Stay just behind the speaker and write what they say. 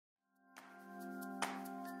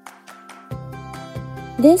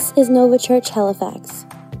This is Nova Church Halifax,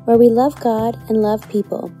 where we love God and love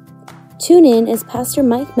people. Tune in as Pastor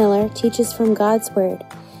Mike Miller teaches from God's Word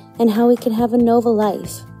and how we can have a Nova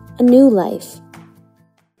life, a new life.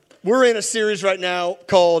 We're in a series right now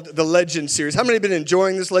called the Legend series. How many have been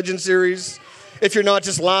enjoying this Legend series? If you're not,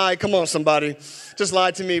 just lie. Come on, somebody. Just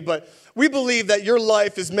lie to me. But we believe that your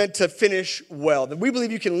life is meant to finish well. That we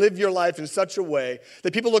believe you can live your life in such a way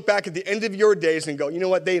that people look back at the end of your days and go, you know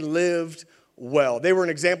what? They lived well. They were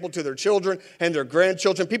an example to their children and their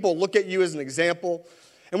grandchildren. People look at you as an example.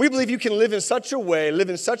 And we believe you can live in such a way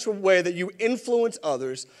that you influence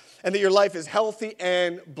others and that your life is healthy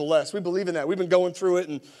and blessed. We believe in that. We've been going through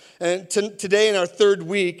it. And today in our third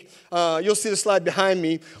week, you'll see the slide behind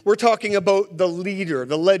me. We're talking about the leader,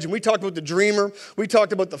 the legend. We talked about the dreamer. We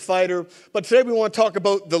talked about the fighter. But today we want to talk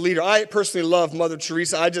about the leader. I personally love Mother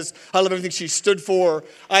Teresa. I love everything she stood for.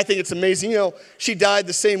 I think it's amazing. You know, she died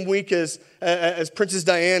the same week as Princess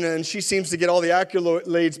Diana, and she seems to get all the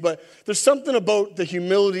accolades. But there's something about the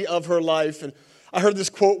humility of her life. And I heard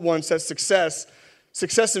this quote once that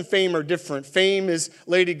Success and fame are different. Fame is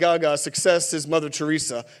Lady Gaga. Success is Mother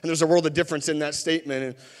Teresa. And there's a world of difference in that statement.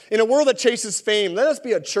 And in a world that chases fame, let us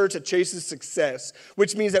be a church that chases success,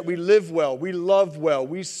 which means that we live well, we love well,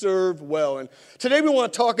 we serve well. And today we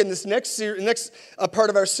want to talk in this next part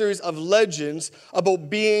of our series of legends about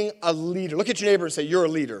being a leader. Look at your neighbor and say, you're a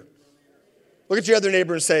leader. Look at your other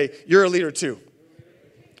neighbor and say, you're a leader too.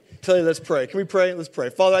 Tell you, let's pray. Can we pray? Let's pray.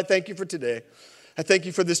 Father, I thank you for today. I thank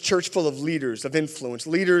you for this church full of leaders of influence,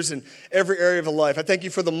 leaders in every area of life. I thank you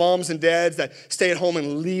for the moms and dads that stay at home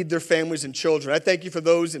and lead their families and children. I thank you for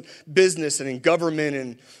those in business and in government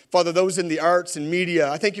and, Father, those in the arts and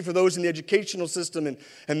media. I thank you for those in the educational system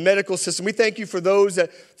and medical system. We thank you for those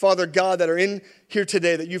that, Father God, that are in here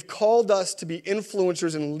today, that you've called us to be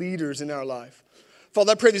influencers and leaders in our life.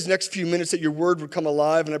 Father, I pray these next few minutes that your word would come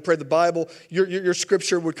alive, and I pray the Bible, your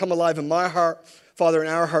scripture would come alive in my heart, Father, in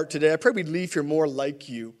our heart today. I pray we'd leave here more like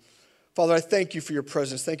you. Father, I thank you for your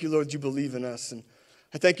presence. Thank you, Lord, that you believe in us. And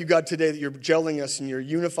I thank you, God, today that you're gelling us and you're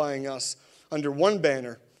unifying us under one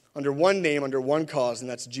banner, under one name, under one cause, and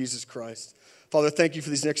that's Jesus Christ. Father, thank you for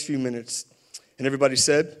these next few minutes. And everybody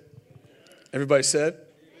said? Everybody said?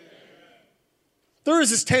 There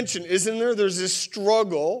is this tension, isn't there? There's this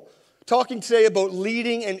struggle talking today about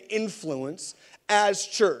leading and influence as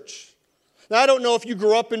church. Now, I don't know if you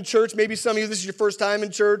grew up in church. Maybe some of you, this is your first time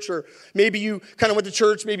in church, or maybe you kind of went to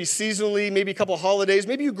church maybe seasonally, maybe a couple of holidays.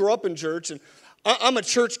 Maybe you grew up in church, and I'm a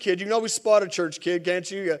church kid. You can always spot a church kid, can't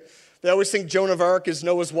you? They always think Joan of Arc is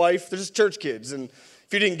Noah's wife. They're just church kids, and if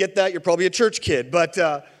you didn't get that, you're probably a church kid. But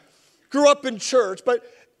grew up in church, but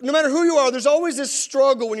no matter who you are, there's always this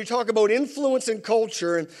struggle when you talk about influence and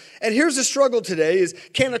culture, and here's the struggle today is,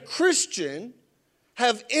 can a Christian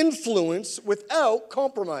have influence without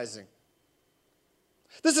compromising?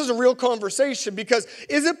 This is a real conversation because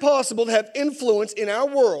is it possible to have influence in our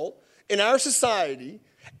world, in our society,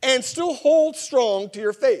 and still hold strong to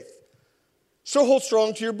your faith? Still hold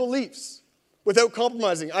strong to your beliefs without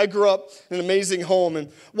compromising. I grew up in an amazing home,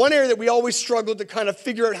 and one area that we always struggled to kind of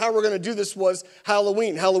figure out how we're going to do this was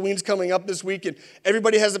Halloween. Halloween's coming up this week, and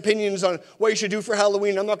everybody has opinions on what you should do for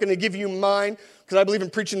Halloween. I'm not going to give you mine because I believe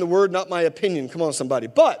in preaching the word, not my opinion. Come on, somebody.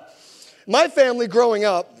 But my family growing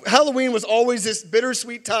up, Halloween was always this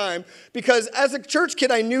bittersweet time because as a church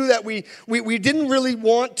kid, I knew that we didn't really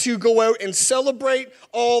want to go out and celebrate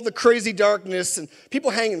all the crazy darkness and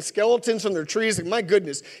people hanging skeletons from their trees. Like, my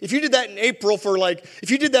goodness, if you did that in April for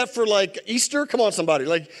Easter, come on, somebody.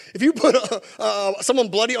 Like, if you put someone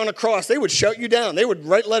bloody on a cross, they would shout you down. They would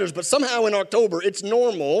write letters. But somehow in October, it's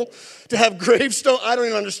normal to have gravestone. I don't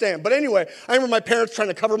even understand. But anyway, I remember my parents trying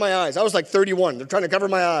to cover my eyes. I was like 31. They're trying to cover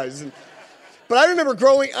my eyes. But I remember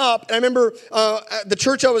growing up, and I remember at the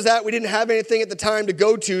church I was at, we didn't have anything at the time to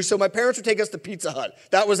go to, so my parents would take us to Pizza Hut.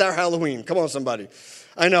 That was our Halloween. Come on, somebody.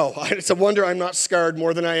 I know. It's a wonder I'm not scarred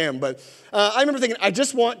more than I am. But I remember thinking, I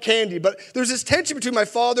just want candy. But there's this tension between my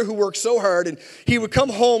father, who worked so hard, and he would come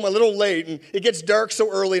home a little late, and it gets dark so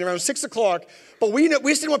early, and around 6 o'clock. But we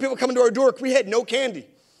just didn't want people coming to our door. We had no candy.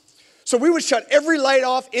 So we would shut every light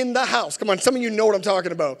off in the house. Come on, some of you know what I'm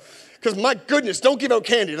talking about. Because my goodness, don't give out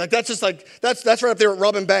candy. Like, that's just like, that's right up there at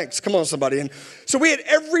robbing banks. Come on, somebody. And so we had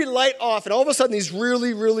every light off, and all of a sudden these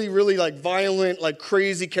really, really, really like violent, like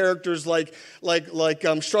crazy characters like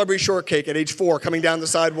Strawberry Shortcake at age 4 coming down the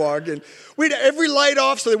sidewalk. And we had every light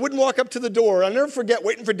off so they wouldn't walk up to the door. I'll never forget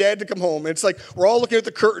waiting for Dad to come home. And it's like we're all looking at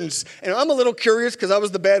the curtains. And I'm a little curious because I was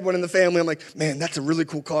the bad one in the family. I'm like, man, that's a really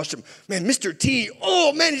cool costume. Man, Mr. T,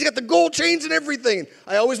 oh man, he's got the gold chains and everything. And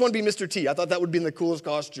I always wanted to be Mr. T. I thought that would be the coolest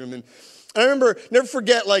costume. And And I remember, never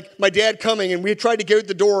forget, like my dad coming and we tried to get out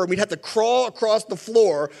the door and we'd have to crawl across the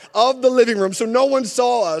floor of the living room so no one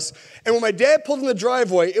saw us. And when my dad pulled in the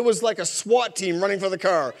driveway, it was like a SWAT team running for the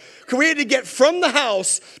car. Because we had to get from the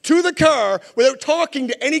house to the car without talking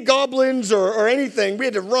to any goblins or anything. We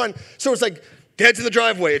had to run. So it's like, Dad's in the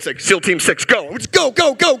driveway. It's like, SEAL Team 6, go. It's go,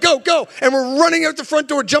 go, go, go, go. And we're running out the front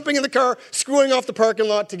door, jumping in the car, screwing off the parking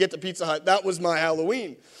lot to get to Pizza Hut. That was my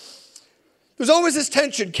Halloween. There's always this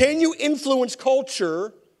tension. Can you influence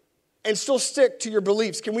culture and still stick to your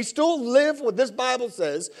beliefs? Can we still live what this Bible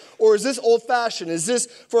says? Or is this old-fashioned? Is this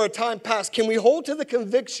for a time past? Can we hold to the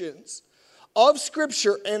convictions of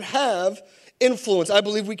Scripture and have influence? I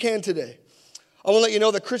believe we can today. I want to let you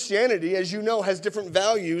know that Christianity, as you know, has different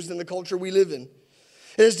values than the culture we live in.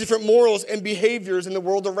 It has different morals and behaviors in the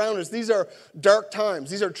world around us. These are dark times.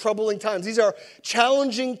 These are troubling times. These are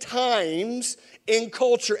challenging times in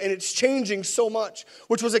culture, and it's changing so much.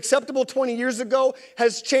 Which was acceptable 20 years ago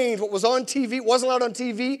has changed. What was on TV, wasn't allowed on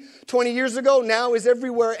TV 20 years ago, now is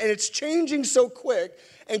everywhere, and it's changing so quick.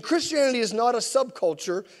 And Christianity is not a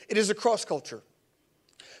subculture, it is a cross-culture.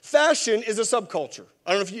 Fashion is a subculture.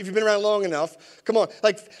 I don't know if you've been around long enough. Come on.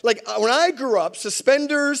 Like when I grew up,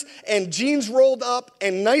 suspenders and jeans rolled up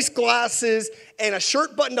and nice glasses and a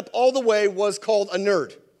shirt buttoned up all the way was called a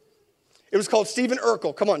nerd. It was called Stephen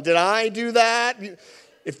Urkel. Come on, did I do that?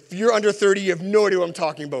 If you're under 30, you have no idea what I'm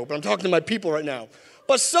talking about, but I'm talking to my people right now.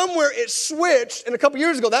 But somewhere it switched, and a couple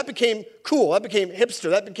years ago, that became cool. That became hipster.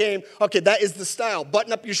 That became, okay, that is the style.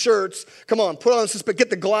 Button up your shirts. Come on, put on some, get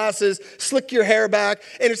the glasses, slick your hair back.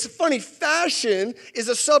 And it's funny, fashion is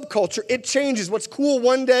a subculture. It changes. What's cool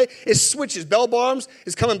one day, it switches. Bell bottoms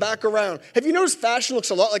is coming back around. Have you noticed fashion looks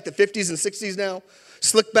a lot like the 50s and 60s now?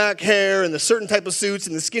 Slick back hair and the certain type of suits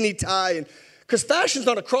and the skinny tie. Because fashion's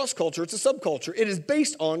not a cross culture, it's a subculture. It is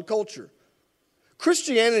based on culture.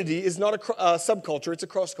 Christianity is not a subculture, it's a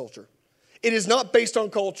cross-culture. It is not based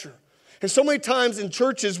on culture. And so many times in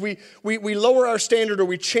churches, we lower our standard or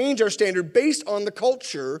we change our standard based on the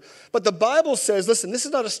culture. But the Bible says, listen, this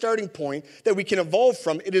is not a starting point that we can evolve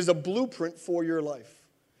from. It is a blueprint for your life.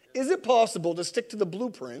 Is it possible to stick to the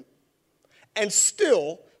blueprint and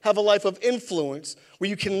still have a life of influence where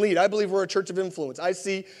you can lead? I believe we're a church of influence. I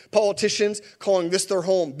see politicians calling this their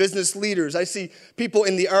home, business leaders. I see people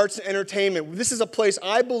in the arts and entertainment. This is a place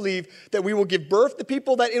I believe that we will give birth to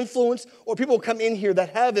people that influence, or people will come in here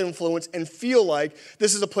that have influence and feel like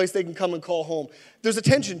this is a place they can come and call home. There's a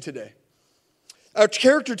tension today. Our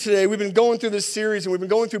character today, we've been going through this series and we've been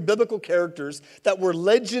going through biblical characters that were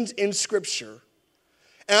legends in Scripture.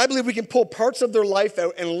 And I believe we can pull parts of their life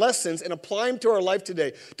out and lessons and apply them to our life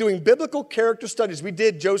today. Doing biblical character studies. We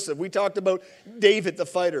did Joseph. We talked about David, the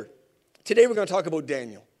fighter. Today we're going to talk about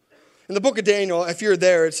Daniel. In the book of Daniel, if you're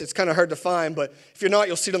there, it's kind of hard to find. But if you're not,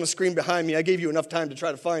 you'll see it on the screen behind me. I gave you enough time to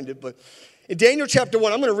try to find it. But in Daniel chapter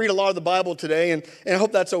 1, I'm going to read a lot of the Bible today. And I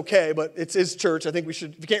hope that's okay. But it's church. I think we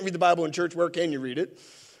should. If you can't read the Bible in church, where can you read it?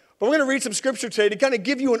 But we're going to read some scripture today to kind of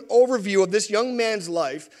give you an overview of this young man's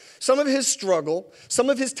life, some of his struggle, some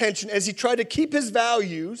of his tension as he tried to keep his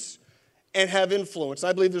values and have influence.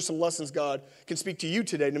 And I believe there's some lessons God can speak to you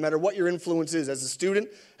today, no matter what your influence is, as a student,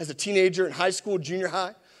 as a teenager, in high school, junior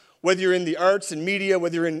high, whether you're in the arts and media,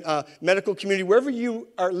 whether you're in medical community, wherever you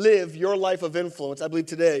live your life of influence. I believe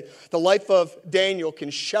today the life of Daniel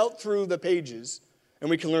can shout through the pages and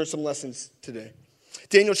we can learn some lessons today.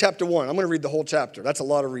 Daniel chapter 1. I'm going to read the whole chapter. That's a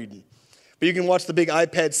lot of reading. But you can watch the big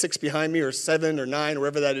iPad 6 behind me, or 7 or 9, or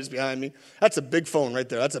wherever that is behind me. That's a big phone right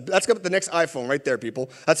there. That's the next iPhone right there, people.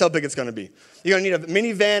 That's how big it's going to be. You're going to need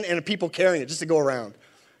a minivan and people carrying it just to go around.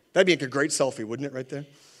 That'd be like a great selfie, wouldn't it, right there?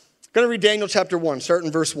 I'm going to read Daniel chapter 1, starting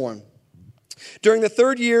in verse 1. During the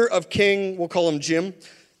 3rd year of King, we'll call him Jim.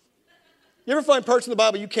 You ever find parts in the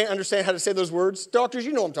Bible you can't understand how to say those words? Doctors,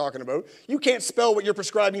 you know what I'm talking about. You can't spell what you're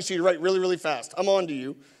prescribing, so you write really, really fast. I'm on to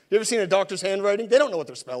you. You ever seen a doctor's handwriting? They don't know what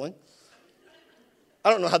they're spelling. I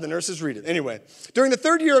don't know how the nurses read it. Anyway, during the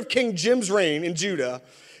 3rd year of King Jim's reign in Judah,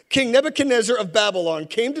 King Nebuchadnezzar of Babylon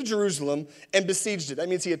came to Jerusalem and besieged it. That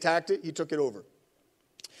means he attacked it, he took it over.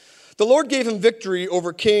 The Lord gave him victory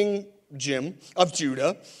over King Jim of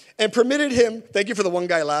Judah and permitted him, thank you for the one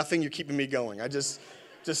guy laughing, you're keeping me going.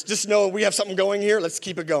 Just know we have something going here. Let's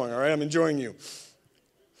keep it going, all right? I'm enjoying you.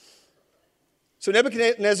 So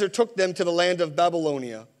Nebuchadnezzar took them to the land of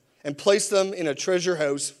Babylonia and placed them in a treasure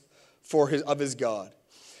house of his God.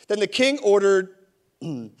 Then the king ordered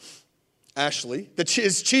Ashley,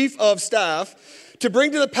 his chief of staff, to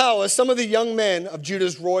bring to the palace some of the young men of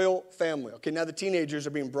Judah's royal family. Okay, now the teenagers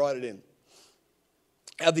are being brought in.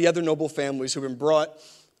 Of the other noble families who have been brought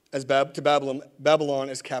to Babylon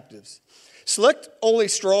as captives. Select only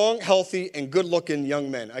strong, healthy, and good-looking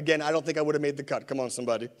young men. Again, I don't think I would have made the cut. Come on,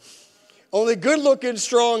 somebody. Only good-looking,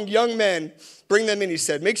 strong young men, bring them in, he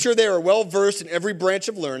said. Make sure they are well-versed in every branch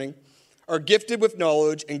of learning, are gifted with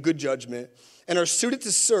knowledge and good judgment, and are suited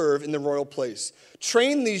to serve in the royal place.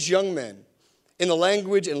 Train these young men in the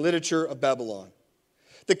language and literature of Babylon.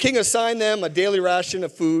 The king assigned them a daily ration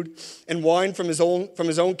of food and wine from his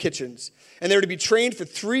own kitchens, and they were to be trained for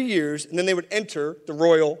 3 years, and then they would enter the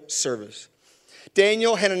royal service.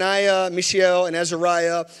 Daniel, Hananiah, Mishael, and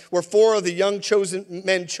Azariah were 4 of the young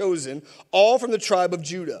men chosen, all from the tribe of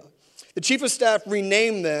Judah. The chief of staff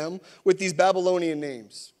renamed them with these Babylonian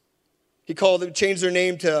names. He changed their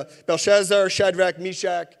name to Belshazzar, Shadrach,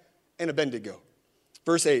 Meshach, and Abednego.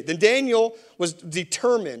 Verse 8, then Daniel was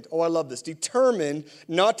determined, I love this, determined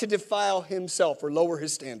not to defile himself or lower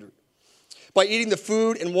his standard by eating the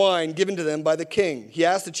food and wine given to them by the king. He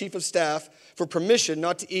asked the chief of staff for permission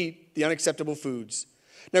not to eat the unacceptable foods.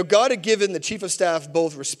 Now God had given the chief of staff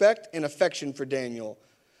both respect and affection for Daniel,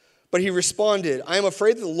 but he responded, I am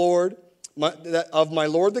afraid of the Lord, of my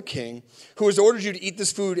lord the king, who has ordered you to eat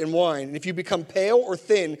this food and wine, and if you become pale or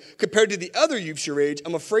thin compared to the other youths your age,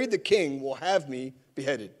 I'm afraid the king will have me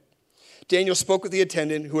beheaded. Daniel spoke with the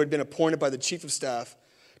attendant who had been appointed by the chief of staff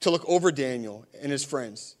to look over Daniel and his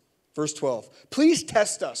friends. Verse 12, please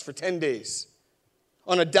test us for 10 days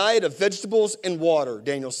on a diet of vegetables and water,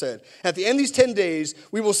 Daniel said. At the end of these 10 days,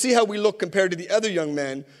 we will see how we look compared to the other young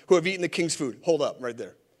men who have eaten the king's food. Hold up right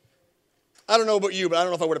there. I don't know about you, but I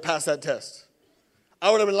don't know if I would have passed that test. I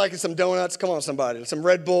would have been liking some donuts. Come on, somebody. Some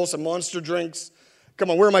Red Bull, some Monster drinks. Come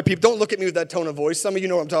on, where are my people? Don't look at me with that tone of voice. Some of you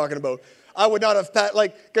know what I'm talking about. I would not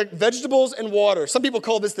have, vegetables and water. Some people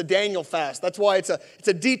call this the Daniel fast. That's why it's a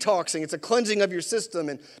detoxing. It's a cleansing of your system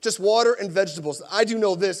and just water and vegetables. I do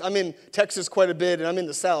know this. I'm in Texas quite a bit and I'm in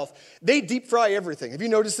the South. They deep fry everything. Have you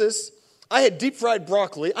noticed this? I had deep fried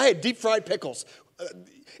broccoli. I had deep fried pickles.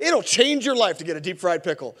 It'll change your life to get a deep fried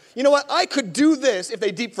pickle. You know what? I could do this if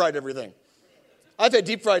they deep fried everything. I've had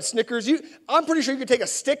deep fried Snickers. I'm pretty sure you could take a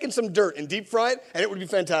stick and some dirt and deep fry it and it would be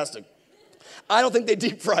fantastic. I don't think they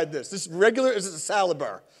deep fried this. This is a salad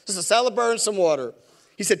bar. This is a salad bar and some water.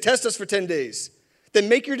 He said, test us for 10 days. Then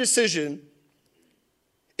make your decision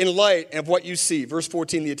in light of what you see. Verse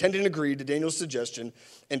 14, the attendant agreed to Daniel's suggestion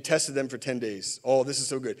and tested them for 10 days. Oh, this is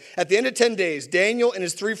so good. At the end of 10 days, Daniel and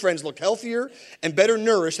his 3 friends looked healthier and better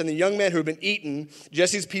nourished than the young man who had been eating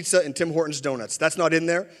Jesse's Pizza and Tim Hortons donuts. That's not in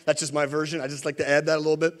there. That's just my version. I just like to add that a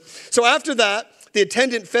little bit. So after that, the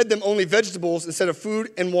attendant fed them only vegetables instead of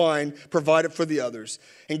food and wine provided for the others.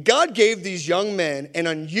 And God gave these young men an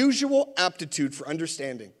unusual aptitude for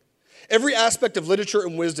understanding every aspect of literature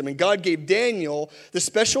and wisdom. And God gave Daniel the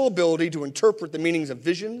special ability to interpret the meanings of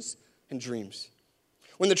visions and dreams.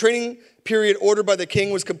 When the training period ordered by the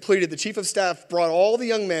king was completed, the chief of staff brought all the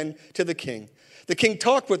young men to the king. The king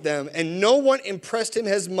talked with them, and no one impressed him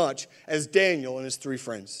as much as Daniel and his 3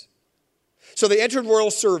 friends. So they entered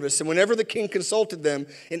royal service, and whenever the king consulted them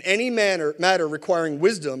in any matter requiring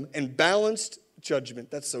wisdom and balanced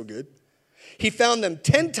judgment, that's so good, he found them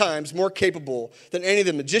 10 times more capable than any of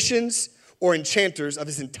the magicians or enchanters of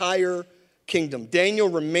his entire kingdom. Daniel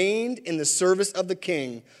remained in the service of the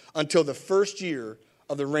king until the first year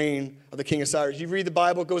of the reign of the king of Cyrus. You read the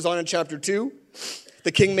Bible, it goes on in chapter 2.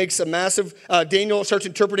 The king makes a massive, Daniel starts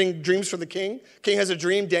interpreting dreams for the king. King has a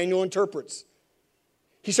dream, Daniel interprets.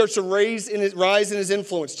 He starts to rise in his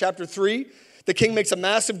influence. Chapter 3, the king makes a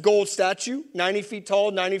massive gold statue, 90 feet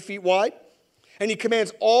tall, 90 feet wide. And he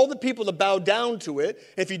commands all the people to bow down to it.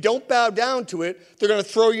 And if you don't bow down to it, they're going to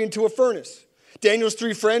throw you into a furnace. Daniel's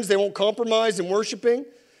 3 friends, they won't compromise in worshiping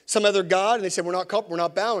some other god. And they said, we're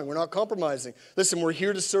not bowing, we're not compromising. Listen, we're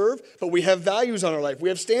here to serve, but we have values on our life. We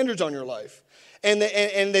have standards on your life. And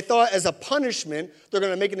they thought as a punishment, they're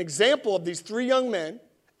going to make an example of these 3 young men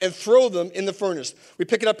and throw them in the furnace. We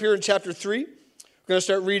pick it up here in chapter 3. We're going to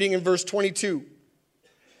start reading in verse 22.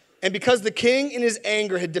 And because the king in his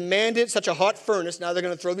anger had demanded such a hot furnace, now they're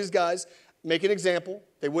going to throw these guys, make an example.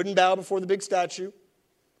 They wouldn't bow before the big statue.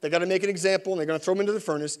 They got to make an example, and they're going to throw them into the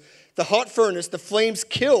furnace. The hot furnace, the flames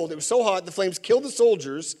killed. It was so hot, the flames killed the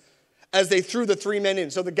soldiers as they threw the 3 men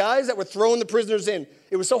in. So the guys that were throwing the prisoners in,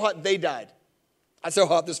 it was so hot, they died. That's how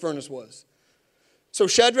hot this furnace was. So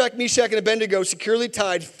Shadrach, Meshach, and Abednego, securely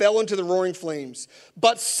tied, fell into the roaring flames.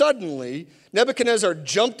 But suddenly, Nebuchadnezzar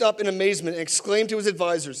jumped up in amazement and exclaimed to his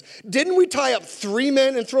advisors, didn't we tie up 3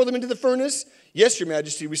 men and throw them into the furnace? Yes, your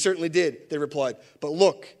majesty, we certainly did, they replied. But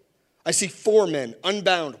look, I see 4 men,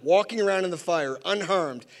 unbound, walking around in the fire,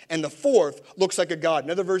 unharmed, and the 4th looks like a god.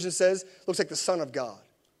 Another version says, looks like the Son of God.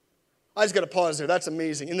 I just got to pause there. That's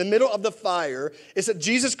amazing. In the middle of the fire, it's that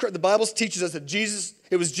Jesus, the Bible teaches us that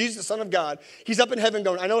it was Jesus, the Son of God. He's up in heaven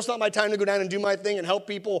going, I know it's not my time to go down and do my thing and help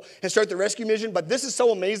people and start the rescue mission, but this is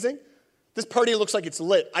so amazing. This party looks like it's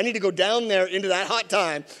lit. I need to go down there into that hot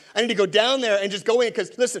time. I need to go down there and just go in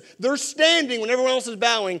because, listen, they're standing when everyone else is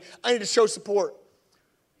bowing. I need to show support.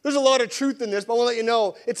 There's a lot of truth in this, but I want to let you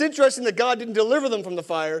know, it's interesting that God didn't deliver them from the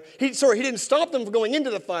fire. He didn't stop them from going into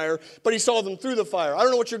the fire, but he saw them through the fire. I don't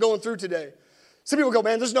know what you're going through today. Some people go,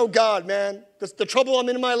 man, there's no God, man. The trouble I'm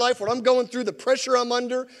in my life, what I'm going through, the pressure I'm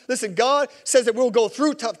under. Listen, God says that we'll go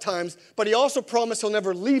through tough times, but he also promised he'll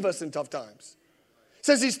never leave us in tough times. It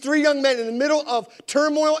says these three young men in the middle of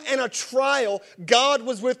turmoil and a trial, God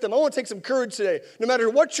was with them. I want to take some courage today, no matter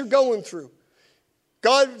what you're going through.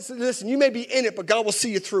 God, listen, you may be in it, but God will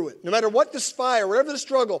see you through it. No matter what this fire, whatever the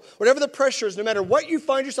struggle, whatever the pressure is, no matter what you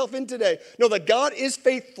find yourself in today, know that God is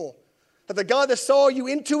faithful. That the God that saw you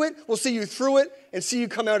into it will see you through it and see you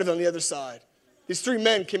come out of it on the other side. These three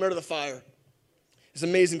men came out of the fire. It's an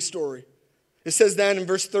amazing story. It says that in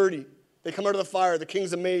verse 30. They come out of the fire. The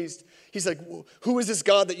king's amazed. He's like, who is this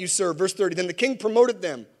God that you serve? Verse 30. Then the king promoted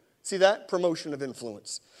them. See that? Promotion of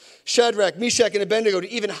influence. Shadrach, Meshach, and Abednego to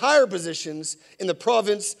even higher positions in the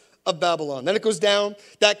province of Babylon. Then it goes down.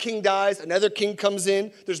 That king dies. Another king comes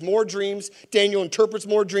in. There's more dreams. Daniel interprets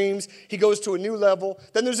more dreams. He goes to a new level.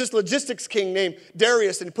 Then there's this logistics king named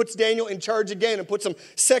Darius, and he puts Daniel in charge again and puts him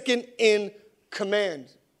second in command.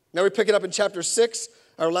 Now we pick it up in chapter 6,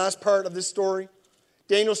 our last part of this story.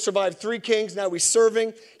 Daniel survived 3 kings. Now he's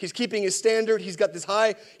serving. He's keeping his standard. He's got this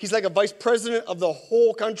high. He's like a vice president of the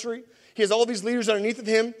whole country. He has all these leaders underneath of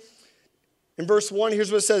him. In verse 1,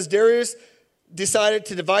 here's what it says. Darius decided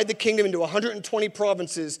to divide the kingdom into 120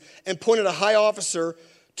 provinces and appointed a high officer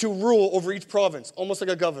to rule over each province, almost like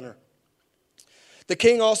a governor. The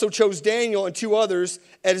king also chose Daniel and 2 others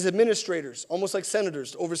as administrators, almost like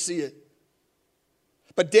senators, to oversee it.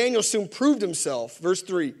 But Daniel soon proved himself, verse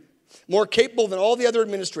 3, more capable than all the other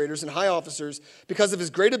administrators and high officers. Because of his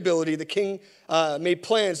great ability, the king made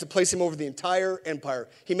plans to place him over the entire empire.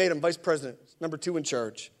 He made him vice president, number 2 in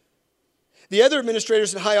charge. The other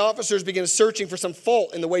administrators and high officers began searching for some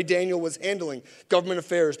fault in the way Daniel was handling government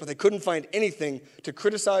affairs, but they couldn't find anything to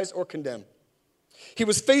criticize or condemn. He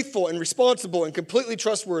was faithful and responsible and completely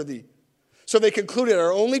trustworthy. So they concluded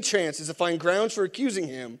our only chance is to find grounds for accusing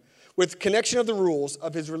him with connection of the rules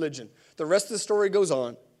of his religion. The rest of the story goes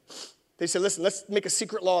on. They said, listen, let's make a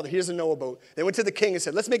secret law that he doesn't know about. They went to the king and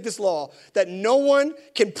said, let's make this law that no one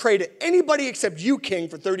can pray to anybody except you, king,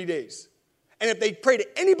 for 30 days. And if they pray to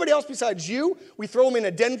anybody else besides you, we throw them in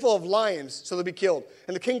a den full of lions so they'll be killed.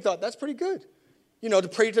 And the king thought, that's pretty good. You know, to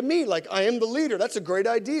pray to me like I am the leader. That's a great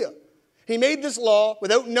idea. He made this law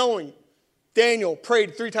without knowing. Daniel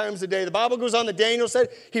prayed 3 times a day. The Bible goes on that Daniel said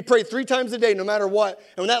he prayed 3 times a day no matter what.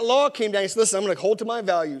 And when that law came down, he said, listen, I'm going to hold to my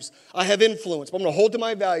values. I have influence, but I'm going to hold to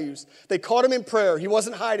my values. They caught him in prayer. He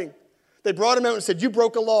wasn't hiding. They brought him out and said, you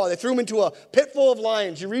broke a law. They threw him into a pit full of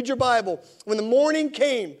lions. You read your Bible. When the morning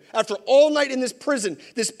came, after all night in this prison,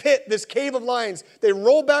 this pit, this cave of lions, they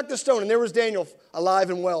rolled back the stone, and there was Daniel alive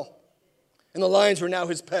and well. And the lions were now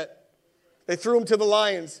his pet. They threw him to the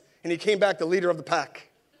lions, and he came back the leader of the pack.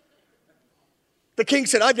 The king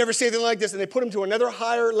said, I've never seen anything like this. And they put him to another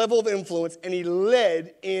higher level of influence, and he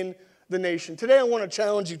led in the nation. Today, I want to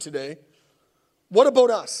challenge you today. What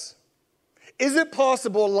about us? Is it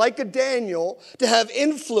possible, like a Daniel, to have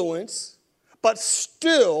influence, but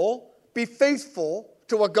still be faithful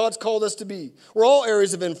to what God's called us to be? We're all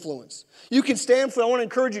areas of influence. You can stand firm. I want to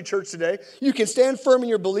encourage you, church, today. You can stand firm in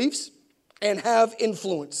your beliefs and have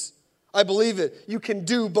influence. I believe it. You can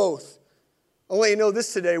do both. I'll let you know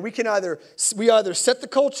this today. We either set the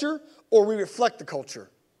culture or we reflect the culture.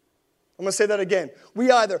 I'm going to say that again.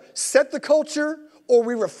 We either set the culture or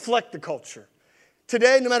we reflect the culture.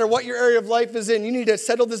 Today, no matter what your area of life is in, you need to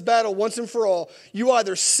settle this battle once and for all. You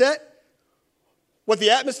either set what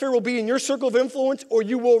the atmosphere will be in your circle of influence or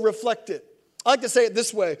you will reflect it. I like to say it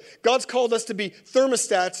this way. God's called us to be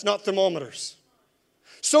thermostats, not thermometers.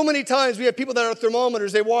 So many times we have people that are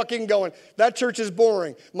thermometers. They walk in going, that church is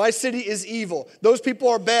boring. My city is evil. Those people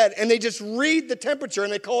are bad. And they just read the temperature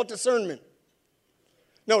and they call it discernment.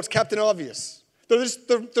 No, it's Captain Obvious. They're just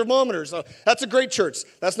thermometers. That's a great church.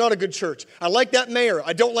 That's not a good church. I like that mayor.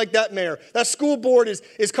 I don't like that mayor. That school board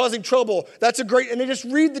is causing trouble. That's a great, and they just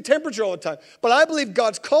read the temperature all the time. But I believe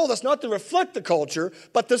God's called us not to reflect the culture,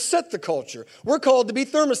 but to set the culture. We're called to be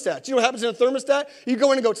thermostats. You know what happens in a thermostat? You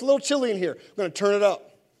go in and go, it's a little chilly in here. I'm going to turn it up.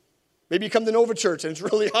 Maybe you come to Nova Church and it's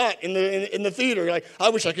really hot in the theater. You're like, I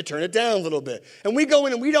wish I could turn it down a little bit. And we go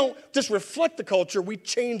in and we don't just reflect the culture, we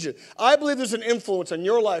change it. I believe there's an influence on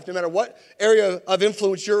your life, no matter what area of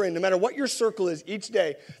influence you're in, no matter what your circle is each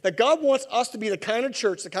day, that God wants us to be the kind of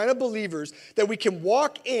church, the kind of believers that we can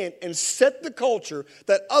walk in and set the culture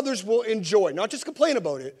that others will enjoy. Not just complain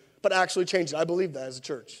about it, but actually change it. I believe that as a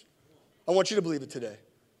church. I want you to believe it today,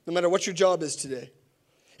 no matter what your job is today.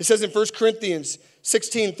 It says in 1 Corinthians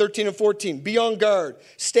 16, 13, and 14, be on guard,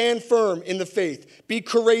 stand firm in the faith, be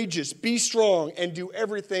courageous, be strong, and do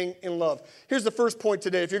everything in love. Here's the first point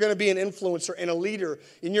today. If you're going to be an influencer and a leader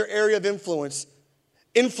in your area of influence,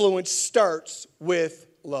 influence starts with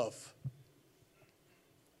love.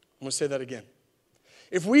 I'm going to say that again.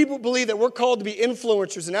 If we believe that we're called to be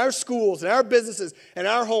influencers in our schools, in our businesses, in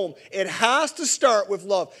our home, it has to start with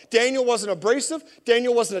love. Daniel wasn't abrasive.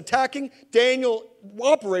 Daniel wasn't attacking. Daniel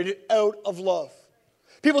operated out of love.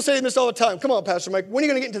 People say this all the time. Come on, Pastor Mike, when are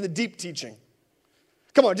you going to get into the deep teaching?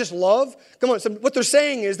 Come on, just love? Come on. So what they're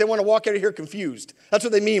saying is they want to walk out of here confused. That's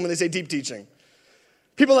what they mean when they say deep teaching.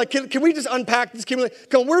 People are like, can we just unpack this? Come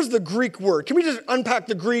on, where's the Greek word? Can we just unpack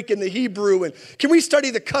the Greek and the Hebrew? And can we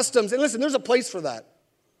study the customs? And listen, there's a place for that.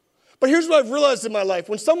 But here's what I've realized in my life.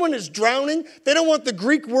 When someone is drowning, they don't want the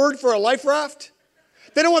Greek word for a life raft.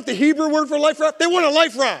 They don't want the Hebrew word for a life raft. They want a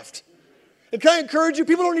life raft. And can I encourage you?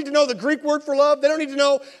 People don't need to know the Greek word for love. They don't need to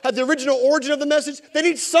know the original origin of the message. They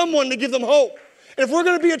need someone to give them hope. And if we're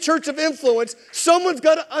going to be a church of influence, someone's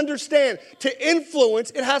got to understand. To influence,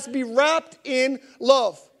 it has to be wrapped in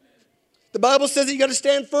love. The Bible says that you got to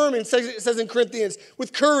stand firm, and it says in Corinthians,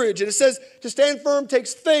 with courage. And it says to stand firm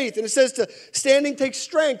takes faith. And it says to standing takes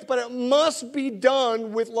strength, but it must be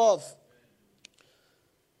done with love.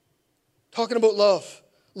 Talking about love.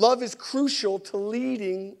 Love is crucial to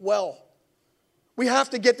leading well. We have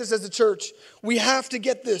to get this as a church. We have to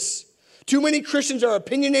get this. Too many Christians are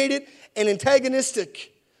opinionated and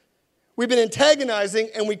antagonistic. We've been antagonizing,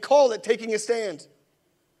 and we call it taking a stand.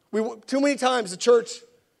 Too many times the church...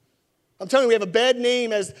 I'm telling you, we have a bad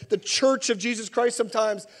name as the Church of Jesus Christ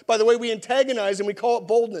sometimes by the way we antagonize and we call it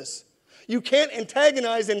boldness. You can't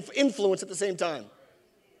antagonize and influence at the same time.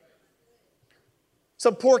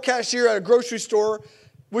 Some poor cashier at a grocery store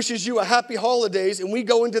wishes you a happy holidays, and we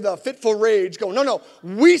go into the fitful rage going, no,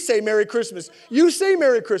 we say Merry Christmas. You say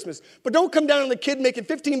Merry Christmas. But don't come down on the kid making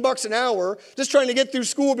 $15 an hour just trying to get through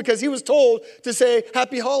school because he was told to say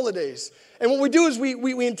Happy Holidays. And what we do is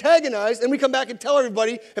we antagonize, and we come back and tell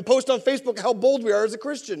everybody and post on Facebook how bold we are as a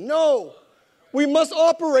Christian. No. We must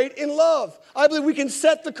operate in love. I believe we can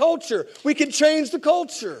set the culture. We can change the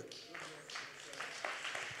culture.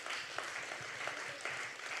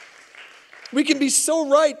 We can be so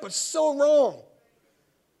right, but so wrong.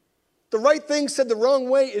 The right thing said the wrong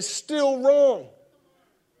way is still wrong.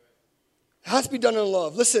 It has to be done in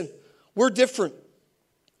love. Listen, we're different.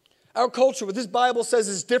 Our culture, what this Bible says,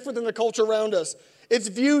 is different than the culture around us. Its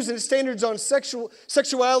views and its standards on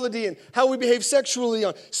sexuality and how we behave sexually,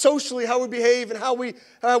 on socially, how we behave and how we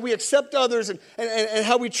accept others and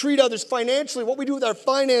how we treat others financially, what we do with our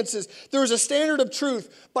finances. There is a standard of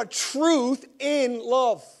truth, but truth in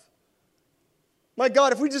love. My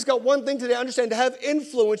God, if we just got one thing today, understand, to have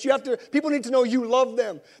influence, people need to know you love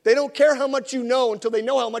them. They don't care how much you know until they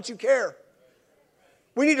know how much you care.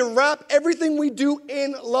 We need to wrap everything we do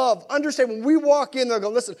in love. Understand, when we walk in, they'll go,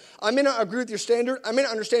 listen, I may not agree with your standard. I may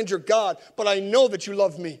not understand your God, but I know that you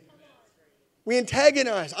love me. We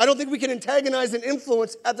antagonize. I don't think we can antagonize and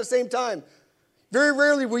influence at the same time. Very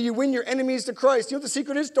rarely will you win your enemies to Christ. You know what the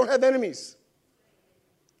secret is? Don't have enemies.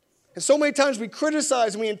 And so many times we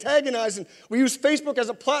criticize and we antagonize, and we use Facebook as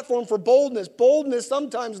a platform for boldness. Boldness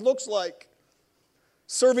sometimes looks like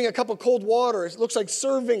serving a cup of cold water. It looks like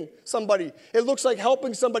serving somebody. It looks like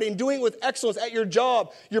helping somebody and doing it with excellence at your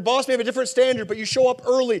job. Your boss may have a different standard, but you show up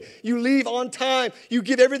early. You leave on time. You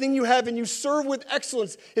give everything you have, and you serve with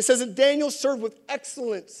excellence. It says that Daniel served with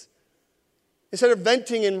excellence. Instead of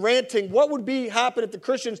venting and ranting, what would happen if the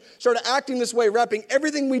Christians started acting this way, wrapping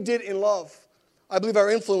everything we did in love? I believe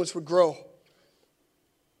our influence would grow.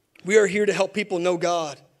 We are here to help people know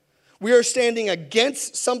God. We are standing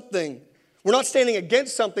against something. We're not standing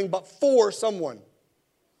against something, but for someone.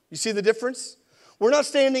 You see the difference? We're not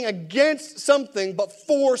standing against something, but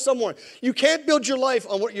for someone. You can't build your life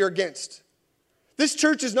on what you're against. This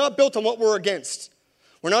church is not built on what we're against.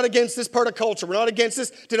 We're not against this part of culture. We're not against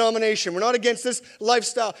this denomination. We're not against this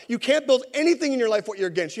lifestyle. You can't build anything in your life what you're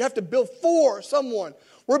against. You have to build for someone.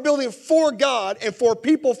 We're building for God and for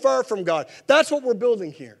people far from God. That's what we're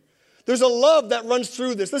building here. There's a love that runs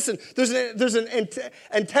through this. Listen, there's an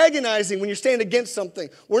antagonizing when you stand against something.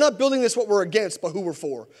 We're not building this what we're against, but who we're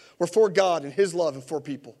for. We're for God and his love and for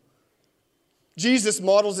people. Jesus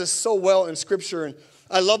models this so well in Scripture, and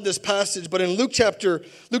I love this passage. But in Luke chapter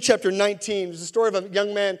 19, there's a story of a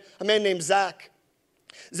young man, a man named Zach.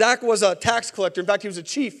 Zach was a tax collector. In fact, he was a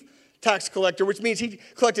chief tax collector, which means he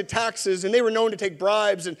collected taxes, and they were known to take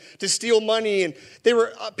bribes and to steal money. And they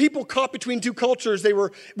were people caught between two cultures. They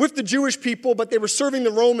were with the Jewish people, but they were serving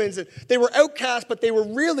the Romans. And they were outcasts, but they were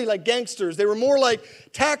really like gangsters. They were more like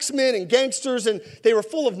taxmen and gangsters, and they were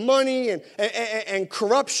full of money and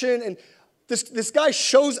corruption. And this guy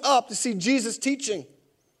shows up to see Jesus teaching.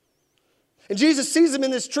 And Jesus sees him in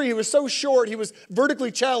this tree. He was so short, he was vertically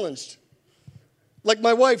challenged. Like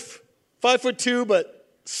my wife, 5'2", but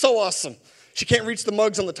so awesome. She can't reach the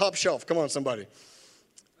mugs on the top shelf. Come on, somebody.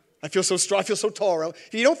 I feel so strong. I feel so tall. Right?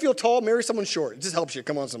 If you don't feel tall, marry someone short. It just helps you.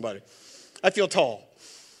 Come on, somebody. I feel tall.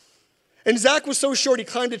 And Zach was so short, he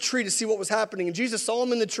climbed a tree to see what was happening. And Jesus saw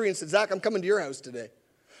him in the tree and said, Zach, I'm coming to your house today.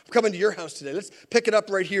 I'm coming to your house today. Let's pick it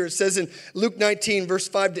up right here. It says in Luke 19, verse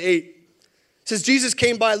 5 to 8. It says, Jesus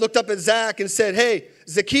came by, looked up at Zach and said, hey,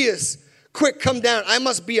 Zacchaeus, quick, come down. I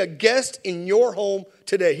must be a guest in your home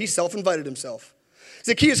today. He self-invited himself.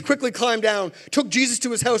 Zacchaeus quickly climbed down, took Jesus to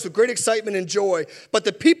his house with great excitement and joy, but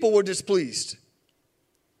the people were displeased.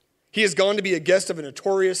 He has gone to be a guest of a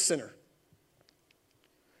notorious sinner.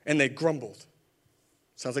 And they grumbled.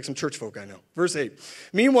 Sounds like some church folk I know. Verse 8.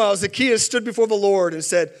 Meanwhile, Zacchaeus stood before the Lord and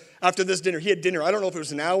said, after this dinner, he had dinner. I don't know if it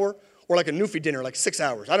was an hour or like a Newfie dinner, like 6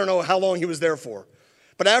 hours. I don't know how long he was there for.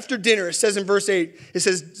 But after dinner, it says in verse 8, it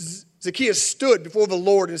says, Zacchaeus stood before the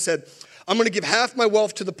Lord and said, I'm going to give half my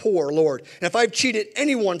wealth to the poor, Lord. And if I've cheated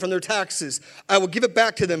anyone from their taxes, I will give it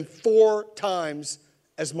back to them 4 times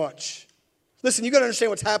as much. Listen, you got to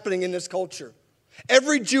understand what's happening in this culture.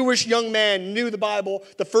 Every Jewish young man knew the Bible,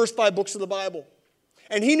 the first 5 books of the Bible.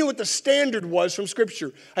 And he knew what the standard was from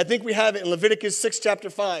Scripture. I think we have it in Leviticus 6, chapter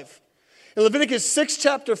 5. In Leviticus 6,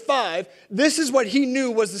 chapter 5, this is what he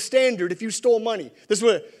knew was the standard if you stole money. This is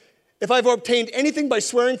what if I've obtained anything by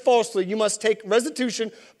swearing falsely, you must take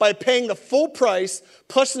restitution by paying the full price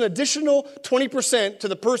plus an additional 20% to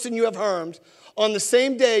the person you have harmed. On the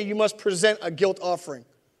same day, you must present a guilt offering.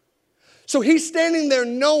 So he's standing there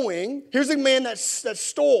knowing, here's a man that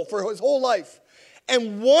stole for his whole life.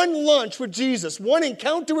 And one lunch with Jesus, one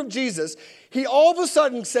encounter with Jesus, he all of a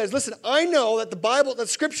sudden says, listen, I know that the Bible, that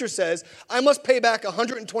Scripture says, I must pay back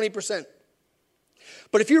 120%.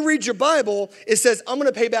 But if you read your Bible, it says, I'm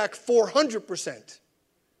going to pay back 400%.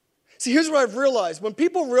 See, here's what I've realized. When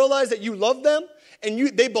people realize that you love them and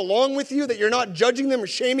they belong with you, that you're not judging them or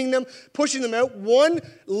shaming them, pushing them out, one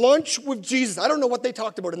lunch with Jesus, I don't know what they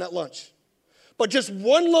talked about in that lunch, but just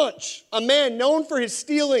one lunch, a man known for his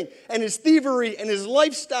stealing and his thievery and his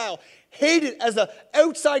lifestyle, hated as an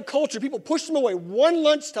outside culture. People pushed him away. One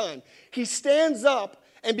lunchtime, he stands up.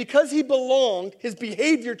 And because he belonged, his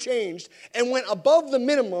behavior changed and went above the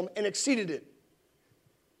minimum and exceeded it.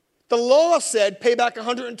 The law said pay back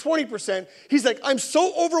 120%. He's like, I'm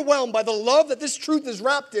so overwhelmed by the love that this truth is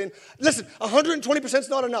wrapped in. Listen, 120% is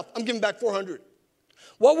not enough. I'm giving back 400.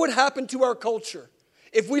 What would happen to our culture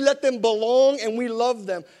if we let them belong and we love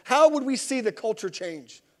them? How would we see the culture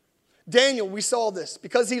change? Daniel, we saw this.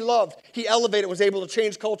 Because he loved, he elevated, was able to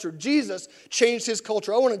change culture. Jesus changed his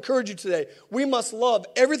culture. I want to encourage you today. We must love.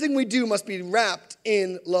 Everything we do must be wrapped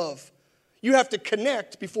in love. You have to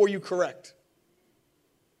connect before you correct.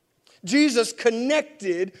 Jesus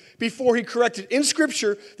connected before he corrected. In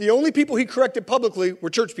Scripture, the only people he corrected publicly were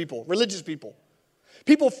church people, religious people.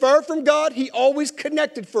 People far from God, he always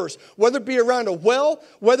connected first, whether it be around a well,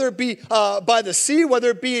 whether it be by the sea, whether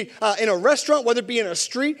it be in a restaurant, whether it be in a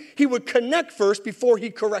street. He would connect first before he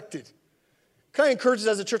corrected. Can I encourage us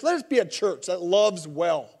as a church? Let us be a church that loves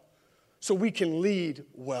well so we can lead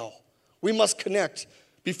well. We must connect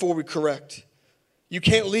before we correct. You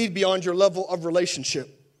can't lead beyond your level of relationship.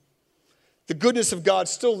 The goodness of God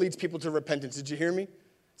still leads people to repentance. Did you hear me?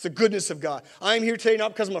 It's the goodness of God. I'm here today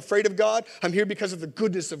not because I'm afraid of God. I'm here because of the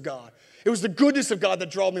goodness of God. It was the goodness of God that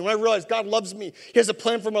drew me. When I realized God loves me, he has a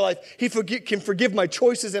plan for my life. He can forgive my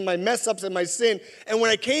choices and my mess-ups and my sin. And when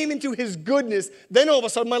I came into his goodness, then all of a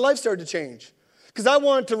sudden my life started to change. Because I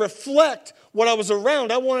wanted to reflect what I was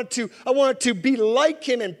around. I wanted to be like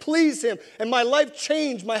him and please him. And my life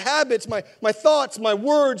changed, my habits, my thoughts, my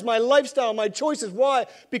words, my lifestyle, my choices. Why?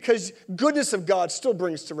 Because goodness of God still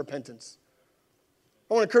brings to repentance.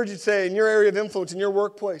 I want to encourage you to say, in your area of influence, in your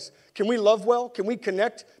workplace, can we love well? Can we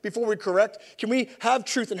connect before we correct? Can we have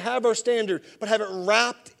truth and have our standard, but have it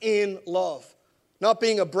wrapped in love? Not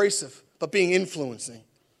being abrasive, but being influencing.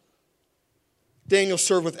 Daniel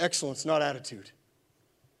served with excellence, not attitude.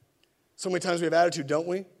 So many times we have attitude, don't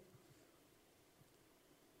we?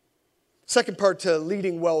 Second part to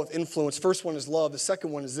leading well with influence. First one is love. The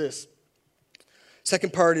second one is this.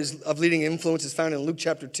 Second part of leading influence is found in Luke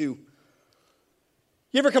chapter 2.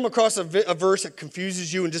 You ever come across a verse that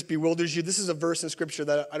confuses you and just bewilders you? This is a verse in Scripture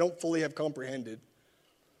that I don't fully have comprehended.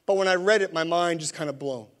 But when I read it, my mind just kind of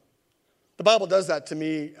blown. The Bible does that to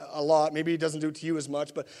me a lot. Maybe it doesn't do it to you as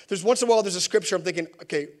much. But once in a while, there's a scripture I'm thinking,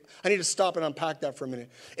 okay, I need to stop and unpack that for a minute.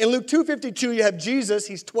 In Luke 2:52, you have Jesus.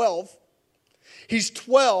 He's 12. He's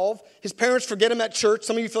 12. His parents forget him at church.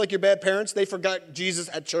 Some of you feel like you're bad parents. They forgot Jesus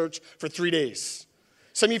at church for 3 days.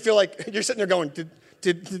 Some of you feel like you're sitting there going,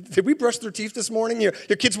 did we brush their teeth this morning? Your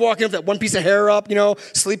kids walking up with that one piece of hair up,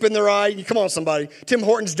 sleep in their eye. Come on, somebody. Tim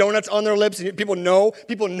Hortons donuts on their lips. And people know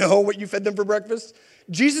what you fed them for breakfast.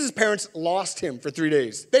 Jesus' parents lost him for 3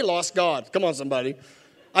 days. They lost God. Come on, somebody.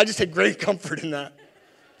 I just take great comfort in that.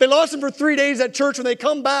 They lost him for 3 days at church. When they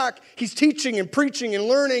come back, he's teaching and preaching and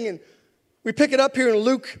learning. And we pick it up here in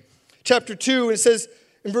Luke chapter 2. And it says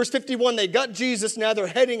in verse 51, they got Jesus. Now they're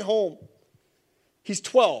heading home. He's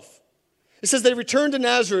 12. It says they returned to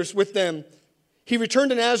Nazareth with them. He returned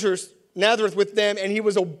to Nazareth with them, and he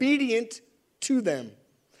was obedient to them.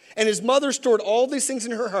 And his mother stored all these things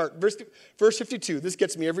in her heart. Verse 52, this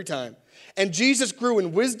gets me every time. And Jesus grew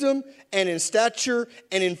in wisdom and in stature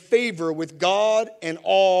and in favor with God and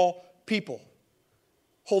all people.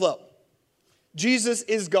 Hold up. Jesus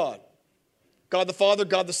is God. God the Father,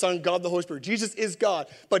 God the Son, God the Holy Spirit. Jesus is God.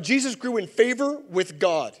 But Jesus grew in favor with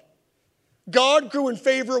God. God grew in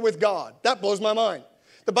favor with God. That blows my mind.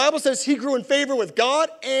 The Bible says he grew in favor with God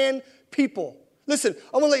and people. Listen,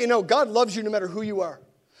 I want to let you know, God loves you no matter who you are.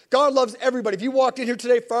 God loves everybody. If you walked in here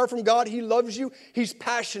today far from God, he loves you. He's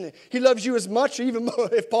passionate. He loves you as much, or even more,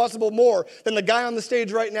 if possible, more than the guy on the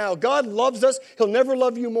stage right now. God loves us. He'll never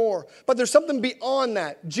love you more. But there's something beyond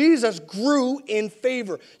that. Jesus grew in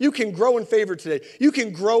favor. You can grow in favor today. You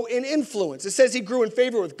can grow in influence. It says he grew in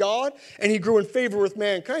favor with God and he grew in favor with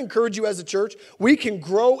man. Can I encourage you as a church? We can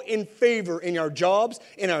grow in favor in our jobs,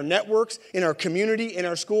 in our networks, in our community, in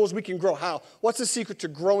our schools. We can grow. How? What's the secret to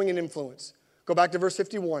growing in influence? Go back to verse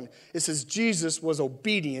 51. It says, Jesus was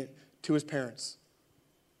obedient to his parents.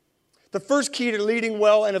 The first key to leading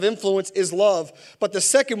well and of influence is love. But the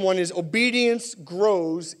second one is obedience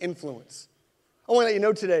grows influence. I want to let you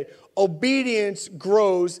know today, obedience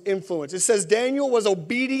grows influence. It says Daniel was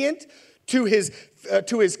obedient to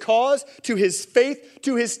his cause, to his faith,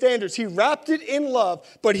 to his standards. He wrapped it in love,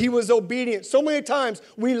 but he was obedient. So many times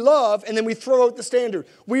we love and then we throw out the standard.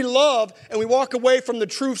 We love and we walk away from the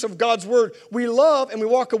truths of God's word. We love and we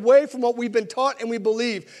walk away from what we've been taught and we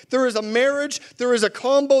believe. There is a marriage, there is a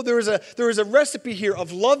combo, there is a recipe here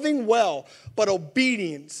of loving well, but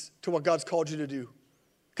obedience to what God's called you to do.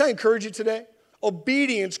 Can I encourage you today?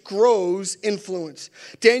 Obedience grows influence.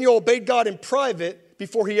 Daniel obeyed God in private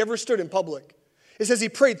before he ever stood in public. It says he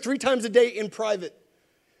prayed 3 times a day in private.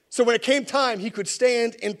 So when it came time, he could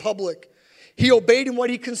stand in public. He obeyed in what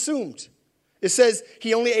he consumed. It says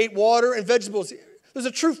he only ate water and vegetables. There's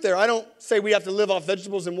a truth there. I don't say we have to live off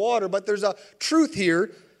vegetables and water, but there's a truth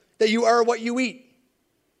here that you are what you eat.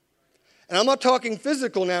 And I'm not talking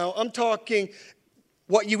physical now. I'm talking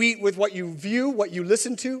what you eat with what you view, what you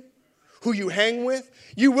listen to, who you hang with.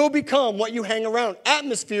 You will become what you hang around.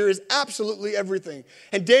 Atmosphere is absolutely everything.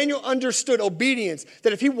 And Daniel understood obedience,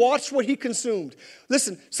 that if he watched what he consumed.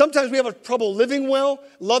 Listen, sometimes we have a trouble living well,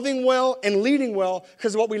 loving well, and leading well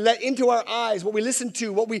because of what we let into our eyes, what we listen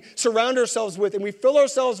to, what we surround ourselves with. And we fill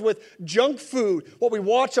ourselves with junk food, what we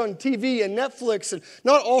watch on TV and Netflix. And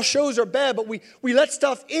not all shows are bad, but we let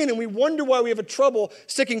stuff in and we wonder why we have a trouble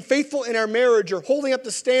sticking faithful in our marriage or holding up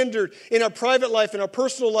the standard in our private life, in our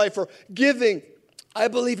personal life, or giving. I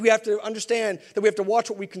believe we have to understand that we have to watch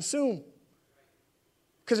what we consume.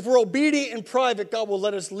 Because if we're obedient in private, God will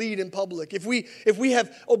let us lead in public. If we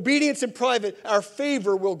have obedience in private, our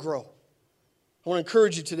favor will grow. I want to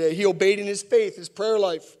encourage you today. He obeyed in his faith, his prayer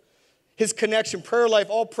life, his connection. Prayer life,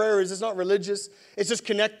 all prayer is, it's not religious. It's just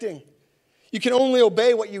connecting. You can only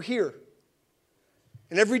obey what you hear.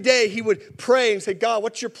 And every day he would pray and say, God,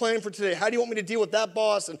 what's your plan for today? How do you want me to deal with that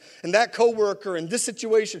boss and that coworker and this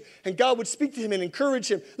situation? And God would speak to him and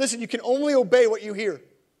encourage him. Listen, you can only obey what you hear.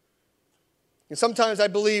 And sometimes I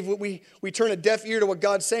believe we turn a deaf ear to what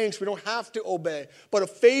God's saying so we don't have to obey. But a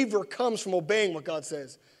favor comes from obeying what God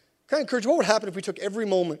says. Can I encourage you, what would happen if we took every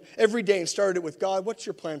moment, every day and started it with, God, what's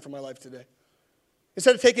your plan for my life today?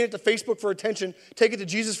 Instead of taking it to Facebook for attention, take it to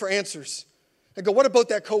Jesus for answers. And go, what about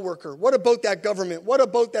that coworker? What about that government? What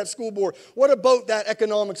about that school board? What about that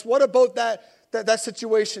economics? What about that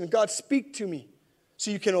situation? God, speak to me. so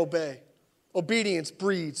you can obey. Obedience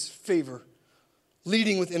breeds favor.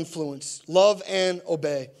 Leading with influence. Love and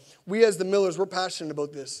obey. We as the Millers, we're passionate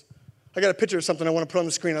about this. I got a picture of something I want to put on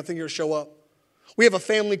the screen. I think it'll show up. We have a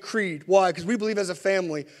family creed. Why? Because we believe as a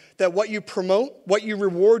family that what you promote, what you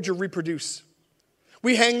reward, you reproduce.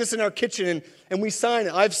 We hang this in our kitchen and we sign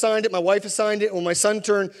it. I've signed it. My wife has signed it. When my son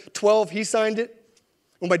turned 12, he signed it.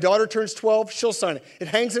 When my daughter turns 12, she'll sign it. It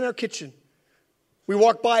hangs in our kitchen. We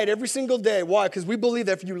walk by it every single day. Why? Because we believe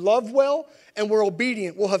that if you love well and we're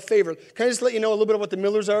obedient, we'll have favor. Can I just let you know a little bit of what the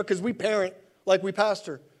Millers are? Because we parent like we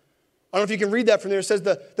pastor. I don't know if you can read that from there. It says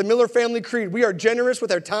the Miller family creed. We are generous with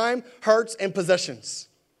our time, hearts, and possessions.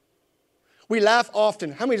 We laugh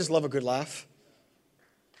often. How many just love a good laugh?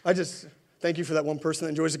 Thank you for that one person that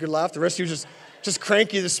enjoys a good laugh. The rest of you just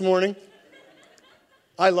cranky this morning.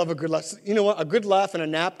 I love a good laugh. You know what? A good laugh and a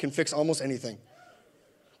nap can fix almost anything.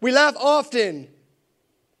 We laugh often.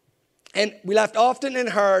 And we laugh often and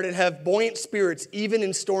hard and have buoyant spirits, even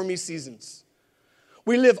in stormy seasons.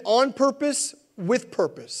 We live on purpose, with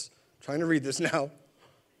purpose. I'm trying to read this now.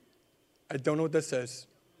 I don't know what that says.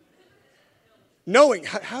 Knowing,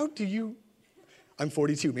 how do you... I'm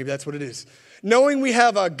 42, maybe that's what it is. Knowing we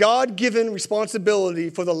have a God-given responsibility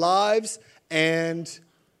for the lives and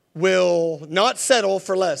will not settle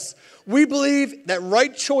for less. We believe that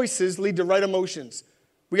right choices lead to right emotions.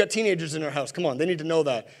 We got teenagers in our house. Come on, they need to know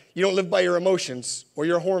that. You don't live by your emotions or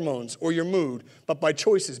your hormones or your mood, but by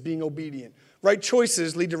choices, being obedient. Right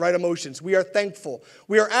choices lead to right emotions. We are thankful.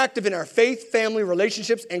 We are active in our faith, family,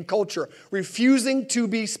 relationships, and culture, refusing to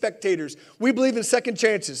be spectators. We believe in second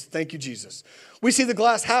chances. Thank you, Jesus. We see the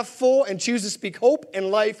glass half full and choose to speak hope and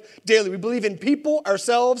life daily. We believe in people,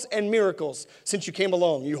 ourselves, and miracles since you came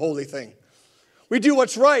along, you holy thing. We do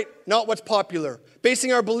what's right, not what's popular.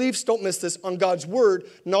 Basing our beliefs, don't miss this, on God's word,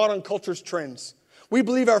 not on culture's trends. We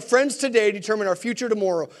believe our friends today determine our future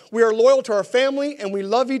tomorrow. We are loyal to our family, and we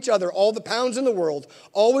love each other, all the pounds in the world,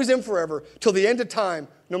 always and forever, till the end of time,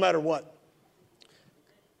 no matter what.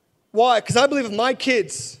 Why? Because I believe if my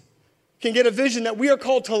kids can get a vision that we are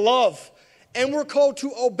called to love, and we're called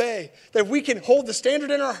to obey, that if we can hold the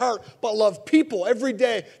standard in our heart, but love people every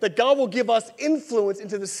day, that God will give us influence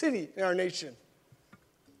into the city and our nation.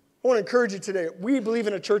 I want to encourage you today. We believe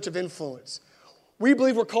in a church of influence. We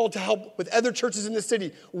believe we're called to help with other churches in the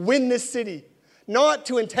city, win this city. Not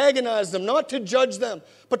to antagonize them, not to judge them,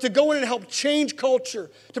 but to go in and help change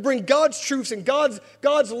culture, to bring God's truths and God's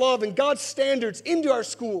love and God's standards into our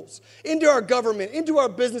schools, into our government, into our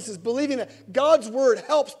businesses, believing that God's word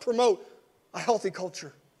helps promote a healthy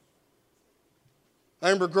culture. I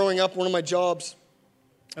remember growing up, one of my jobs,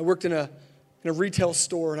 I worked in a retail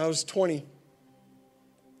store, and I was 20.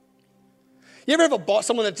 You ever have a boss,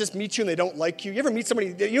 someone that just meets you and they don't like you? You ever meet somebody,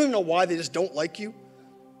 you don't even know why, they just don't like you?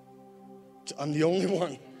 I'm the only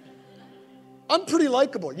one. I'm pretty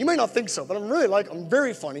likable. You may not think so, but I'm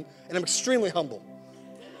very funny, and I'm extremely humble.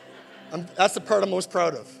 That's the part I'm most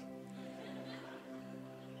proud of.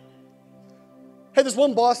 Had this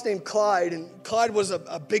one boss named Clyde, and Clyde was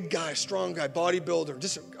a big guy, strong guy, bodybuilder,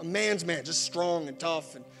 just a man's man, just strong and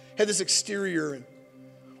tough, and had this exterior. And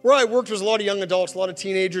where I worked was a lot of young adults, a lot of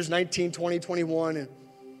teenagers, 19, 20, 21. And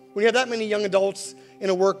when you have that many young adults in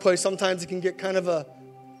a workplace, sometimes it can get kind of a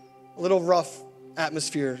little rough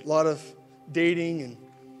atmosphere. A lot of dating and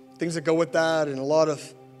things that go with that, and a lot of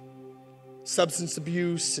substance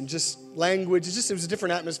abuse and just language. It was a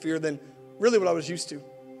different atmosphere than really what I was used to.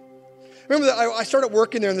 Remember that I started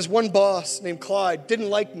working there, and this one boss named Clyde didn't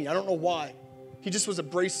like me. I don't know why. He just was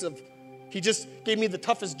abrasive. He just gave me the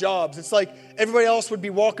toughest jobs. It's like everybody else would be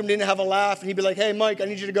welcomed in to have a laugh, and he'd be like, hey, Mike, I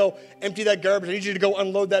need you to go empty that garbage. I need you to go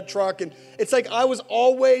unload that truck. And it's like I was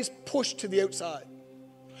always pushed to the outside.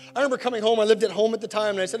 I remember coming home. I lived at home at the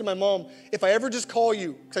time, and I said to my mom, if I ever just call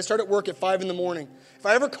you, because I started work at 5 a.m, if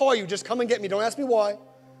I ever call you, just come and get me. Don't ask me why.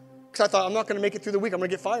 Because I thought, I'm not going to make it through the week. I'm going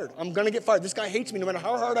to get fired. I'm going to get fired. This guy hates me. No matter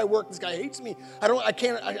how hard I work, this guy hates me. I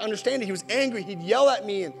can't understand it. He was angry. He'd yell at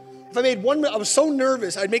me. And if I made I was so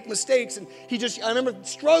nervous. I'd make mistakes. And I remember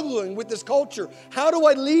struggling with this culture. How do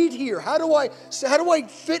I lead here? How do I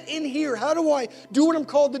fit in here? How do I do what I'm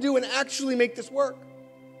called to do and actually make this work?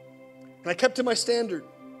 And I kept to my standard.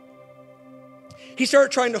 He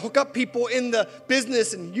started trying to hook up people in the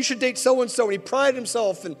business, and you should date so-and-so, and he prided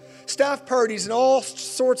himself, and staff parties and all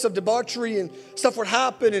sorts of debauchery and stuff would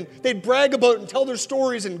happen, and they'd brag about it and tell their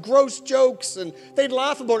stories and gross jokes, and they'd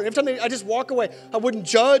laugh about it. Every time I just walk away. I wouldn't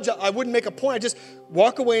judge. I wouldn't make a point. I just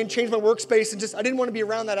walk away and change my workspace, and I didn't want to be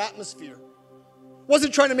around that atmosphere.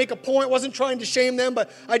 Wasn't trying to make a point, wasn't trying to shame them,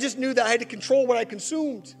 but I just knew that I had to control what I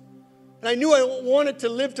consumed. And I knew I wanted to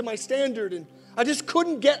live to my standard, and I just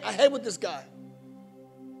couldn't get ahead with this guy.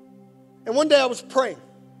 And one day I was praying.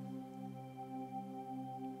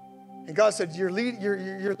 And God said, you're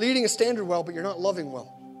leading a standard well, but you're not loving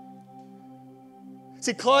well.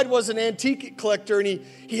 See, Clyde was an antique collector, and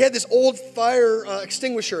he had this old fire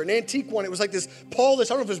extinguisher, an antique one. It was like this polished,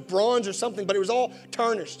 I don't know if it was bronze or something, but it was all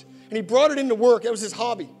tarnished. And he brought it into work. That was his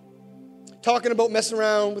hobby. Talking about messing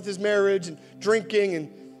around with his marriage and drinking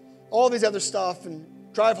and all these other stuff, and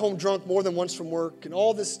drive home drunk more than once from work and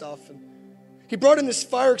all this stuff. And he brought in this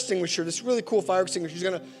fire extinguisher, this really cool fire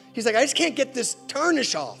extinguisher. He's like, I just can't get this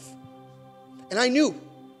tarnish off. And I knew.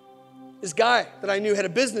 This guy that I knew had a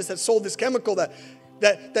business that sold this chemical that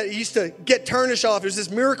used to get tarnish off. It was this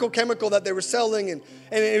miracle chemical that they were selling, and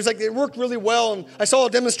it was like it worked really well. And I saw a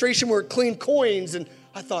demonstration where it cleaned coins, and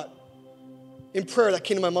I thought, in prayer, that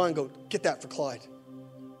came to my mind, go, get that for Clyde.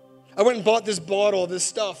 I went and bought this bottle of this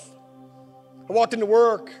stuff. I walked into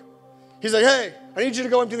work. He's like, hey, I need you to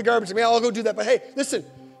go empty the garbage. I mean, I'll go do that. But hey, listen,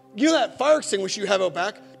 you know that fire extinguisher you have out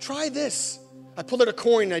back? Try this. I pulled out a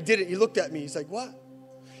coin and I did it. He looked at me. He's like, what?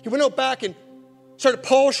 He went out back and started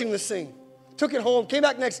polishing this thing. Took it home, came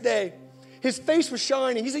back next day. His face was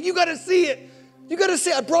shining. He's like, you got to see it. You got to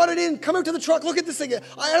see it. I brought it in. Come out to the truck. Look at this thing.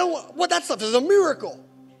 I don't want, what that stuff is a miracle.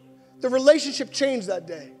 The relationship changed that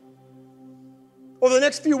day. Over the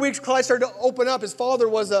next few weeks, Clyde started to open up. His father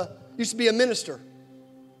used to be a minister.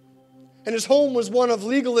 And his home was one of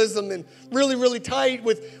legalism and really, really tight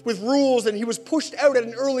with rules. And he was pushed out at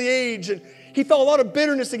an early age. And he felt a lot of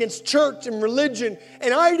bitterness against church and religion.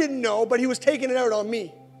 And I didn't know, but he was taking it out on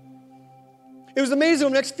me. It was amazing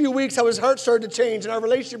in the next few weeks how his heart started to change and our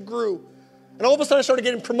relationship grew. And all of a sudden I started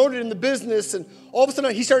getting promoted in the business. And all of a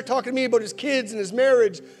sudden he started talking to me about his kids and his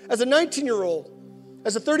marriage. As a 19-year-old,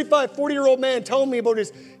 as a 35, 40-year-old man telling me about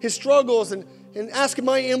his struggles and asking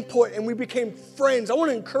my input, and we became friends. I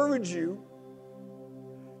want to encourage you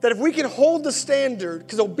that if we can hold the standard,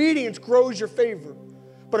 because obedience grows your favor,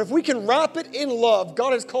 but if we can wrap it in love,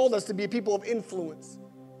 God has called us to be a people of influence.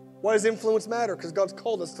 Why does influence matter? Because God's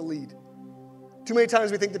called us to lead. Too many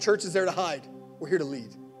times we think the church is there to hide. We're here to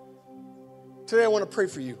lead. Today I want to pray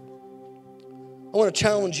for you. I want to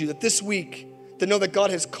challenge you that this week, to know that God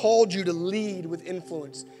has called you to lead with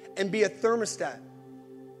influence and be a thermostat,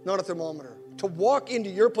 not a thermometer. To walk into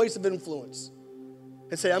your place of influence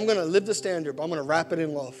and say, I'm going to live the standard, but I'm going to wrap it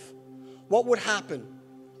in love. What would happen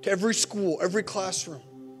to every school, every classroom?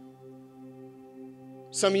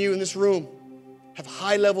 Some of you in this room have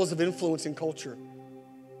high levels of influence in culture.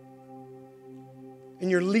 And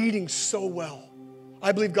you're leading so well.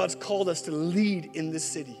 I believe God's called us to lead in this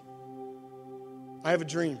city. I have a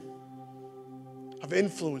dream of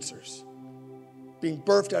influencers being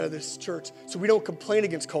birthed out of this church so we don't complain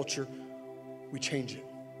against culture, we change it.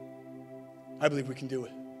 I believe we can do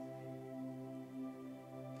it.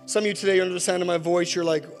 Some of you today, under the sound of my voice, you're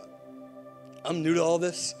like, I'm new to all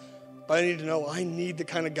this, but I need to know I need the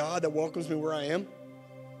kind of God that welcomes me where I am.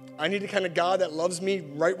 I need the kind of God that loves me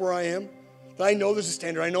right where I am. That I know there's a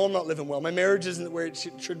standard. I know I'm not living well. My marriage isn't where it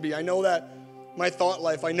should be. I know that my thought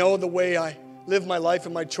life, I know the way I live my life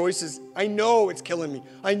and my choices, I know it's killing me.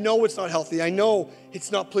 I know it's not healthy. I know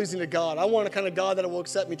it's not pleasing to God. I want a kind of God that will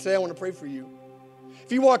accept me. Today I want to pray for you.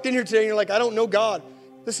 If you walked in here today and you're like, I don't know God,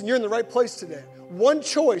 listen, you're in the right place today. One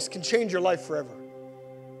choice can change your life forever.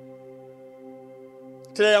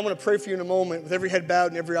 Today I'm going to pray for you in a moment with every head bowed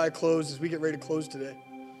and every eye closed as we get ready to close today.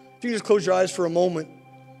 If you can just close your eyes for a moment.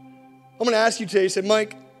 I'm going to ask you today, say,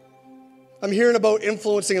 Mike, I'm hearing about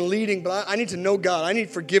influencing and leading, but I need to know God. I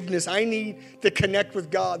need forgiveness. I need to connect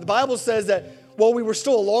with God. The Bible says that while we were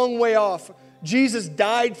still a long way off, Jesus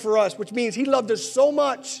died for us, which means he loved us so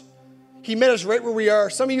much, he met us right where we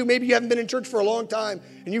are. Some of you, maybe you haven't been in church for a long time,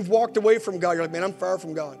 and you've walked away from God. You're like, man, I'm far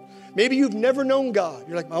from God. Maybe you've never known God.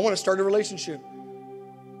 You're like, I want to start a relationship.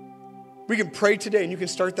 We can pray today, and you can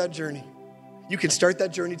start that journey. You can start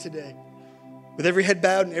that journey today. With every head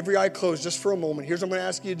bowed and every eye closed, just for a moment, here's what I'm going to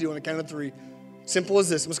ask you to do on a count of three. Simple as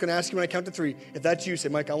this. I'm just going to ask you when I count to three. If that's you, say,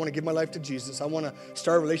 Mike, I want to give my life to Jesus. I want to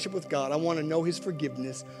start a relationship with God. I want to know his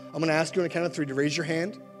forgiveness. I'm going to ask you on a count of three to raise your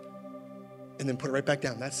hand and then put it right back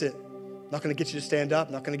down. That's it. I'm not going to get you to stand up.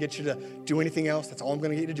 I'm not going to get you to do anything else. That's all I'm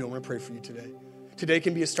going to get you to do. I'm going to pray for you today. Today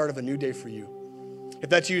can be a start of a new day for you. If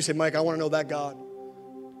that's you, say, Mike, I want to know that God.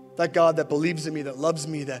 That God that believes in me, that loves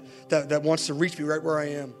me, that wants to reach me right where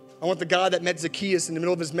I am. I want the God that met Zacchaeus in the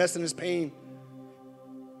middle of his mess and his pain.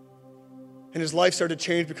 And his life started to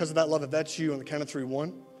change because of that love. If that's you, on the count of three.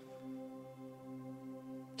 1.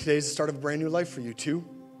 Today's the start of a brand new life for you. 2.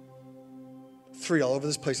 3, all over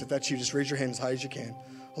this place. If that's you, just raise your hand as high as you can.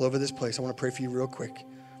 All over this place. I want to pray for you real quick.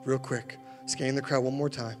 Real quick. Scanning the crowd one more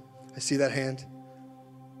time. I see that hand.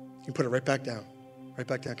 You can put it right back down. Right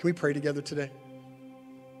back down. Can we pray together today?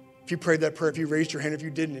 If you prayed that prayer, if you raised your hand, if you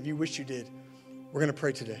didn't, if you wish you did, we're going to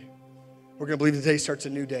pray today. We're going to believe today starts a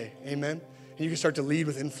new day. Amen? And you can start to lead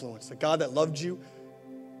with influence. The God that loved you,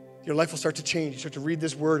 your life will start to change. You start to read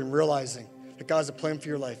this word and realizing that God has a plan for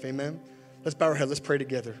your life. Amen? Let's bow our head. Let's pray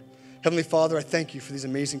together. Heavenly Father, I thank you for these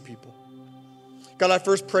amazing people. God, I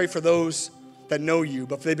first pray for those that know you,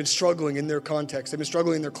 but they've been struggling in their context. They've been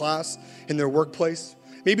struggling in their class, in their workplace,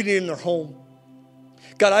 maybe even in their home.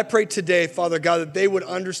 God, I pray today, Father God, that they would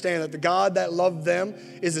understand that the God that loved them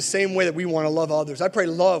is the same way that we want to love others. I pray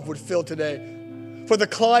love would fill today. For the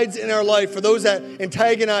Clydes in our life, for those that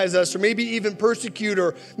antagonize us or maybe even persecute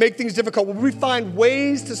or make things difficult, will we find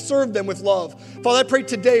ways to serve them with love? Father, I pray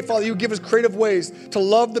today, Father, you give us creative ways to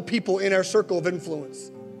love the people in our circle of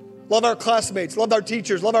influence. Love our classmates, love our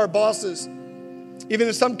teachers, love our bosses. Even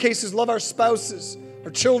in some cases, love our spouses,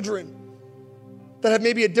 our children that have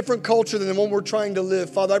maybe a different culture than the one we're trying to live.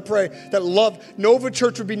 Father, I pray that Nova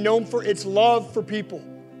Church would be known for its love for people.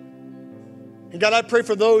 And God, I pray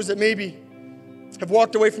for those that maybe have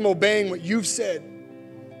walked away from obeying what you've said.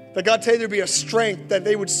 That God, today there'd be a strength that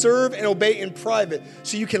they would serve and obey in private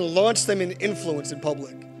so you can launch them in influence in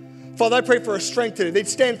public. Father, I pray for a strength today. They'd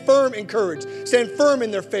stand firm in courage, stand firm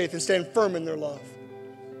in their faith, and stand firm in their love.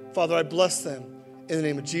 Father, I bless them in the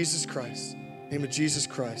name of Jesus Christ. In the name of Jesus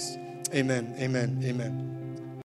Christ. Amen, amen, amen.